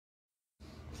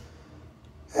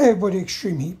Hey everybody,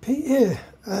 Extreme Heat Pete here.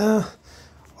 I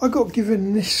got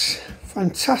given this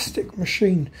fantastic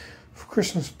machine for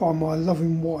Christmas by my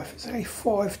loving wife. It's a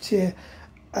 5-tier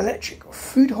electric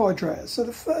food hydrator. So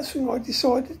the first thing I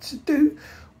decided to do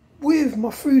with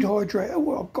my food hydrator,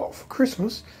 what I got for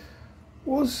Christmas,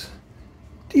 was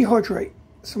dehydrate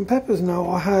some peppers. Now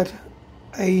I had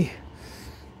a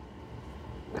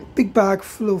big bag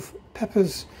full of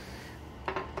peppers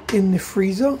in the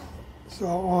freezer,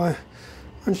 so I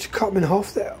managed to cut them in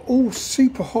half. They're all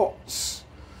super hots.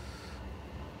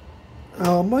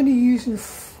 I'm only using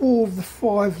 4 of the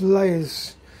 5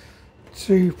 layers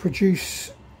to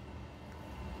produce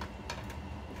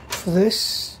for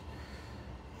this.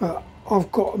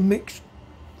 I've got mixed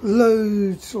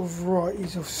loads of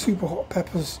varieties of super hot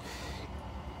peppers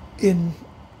in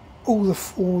all the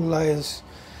 4 layers.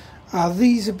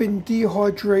 These have been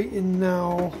dehydrating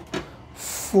now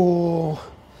for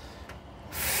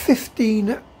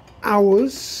 15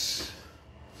 hours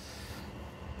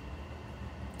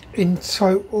in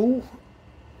total.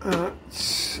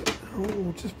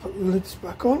 We'll just put the lids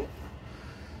back on.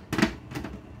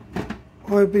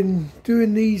 I've been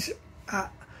doing these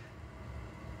at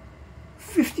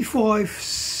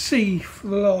 55°C for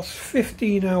the last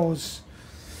 15 hours.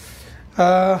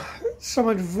 Some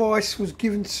advice was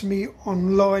given to me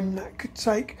online that could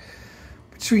take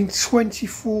between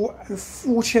 24 and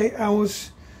 48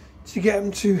 hours to get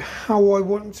them to how I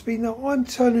want them to be. Now I'm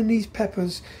turning these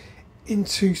peppers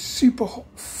into super hot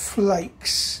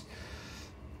flakes.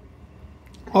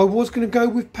 I was going to go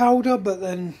with powder, but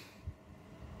then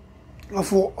I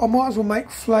thought I might as well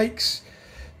make flakes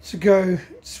to go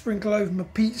sprinkle over my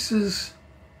pizzas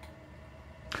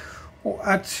or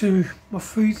add to my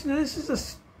foods. Now this is a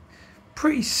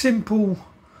pretty simple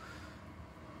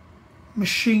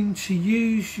machine to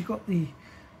use. You've got the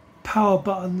power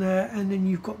button there, and then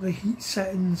you've got the heat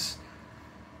settings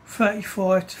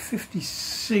 35 to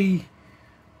 50°C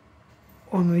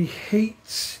on the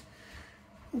heat.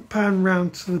 We'll pan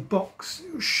round to the box.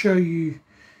 It will show you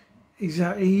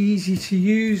exactly. Easy to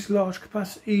use, large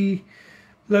capacity,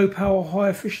 low power, high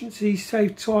efficiency,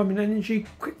 save time and energy,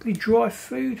 quickly dry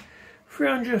food,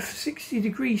 360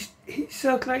 degrees heat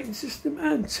circulating system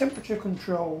and temperature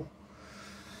control.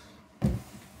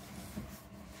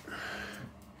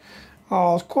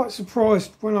 I was quite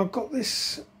surprised when I got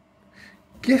this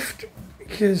gift,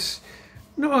 because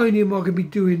not only am I going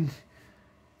to be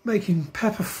making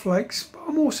pepper flakes, but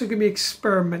I'm also going to be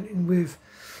experimenting with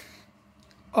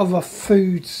other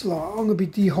foods. Like I'm going to be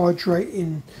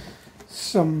dehydrating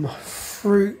some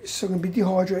fruits, I'm going to be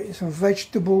dehydrating some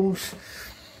vegetables,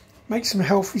 make some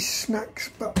healthy snacks.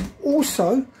 But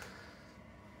also,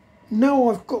 now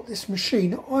I've got this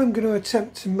machine, I'm going to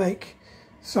attempt to make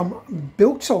some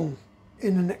biltong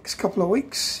in the next couple of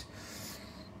weeks.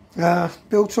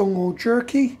 Biltong or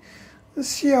jerky. Let's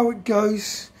see how it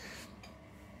goes.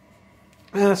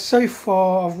 So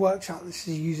far I've worked out this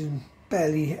is using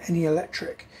barely any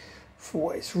electric for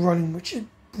what it's running, which is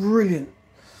brilliant.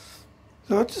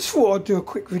 So I just thought I'd do a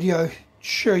quick video to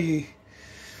show you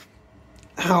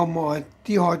how my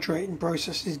dehydrating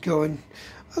process is going.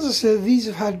 As I said, these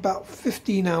have had about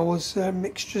 15 hours. They're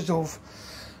mixtures of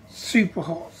super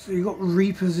hot. So you've got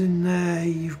reapers in there,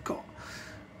 you've got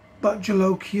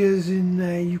butterjalokias in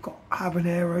there, you've got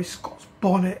habanero, Scots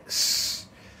bonnets,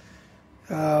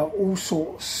 all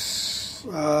sorts,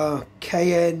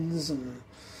 cayennes and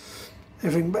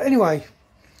everything. But anyway,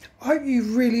 I hope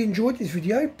you've really enjoyed this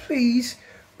video. Please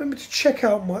remember to check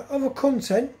out my other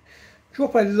content.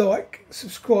 Drop a like,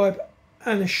 subscribe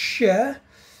and a share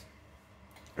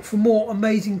for more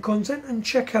amazing content, and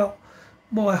check out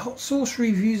my hot sauce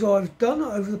reviews I've done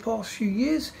over the past few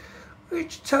years,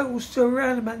 which totals to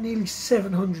around about nearly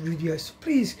 700 videos. So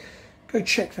please go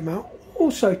check them out.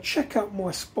 Also check out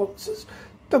my sponsors,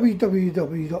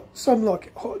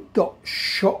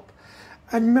 www.somelikeithot.shop,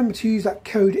 and remember to use that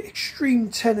code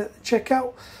EXTREME10 at the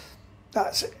checkout.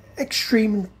 That's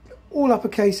extreme, all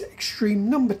uppercase, extreme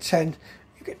number 10.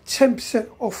 You get 10%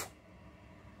 off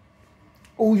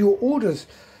all your orders.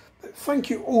 But thank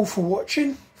you all for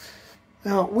watching.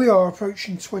 Now we are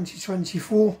approaching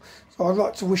 2024, so I'd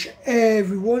like to wish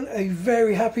everyone a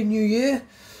very happy new year,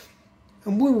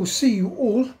 and we will see you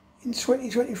all in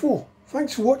 2024.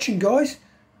 Thanks for watching, guys.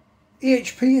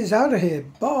 EHP is out of here.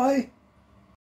 Bye.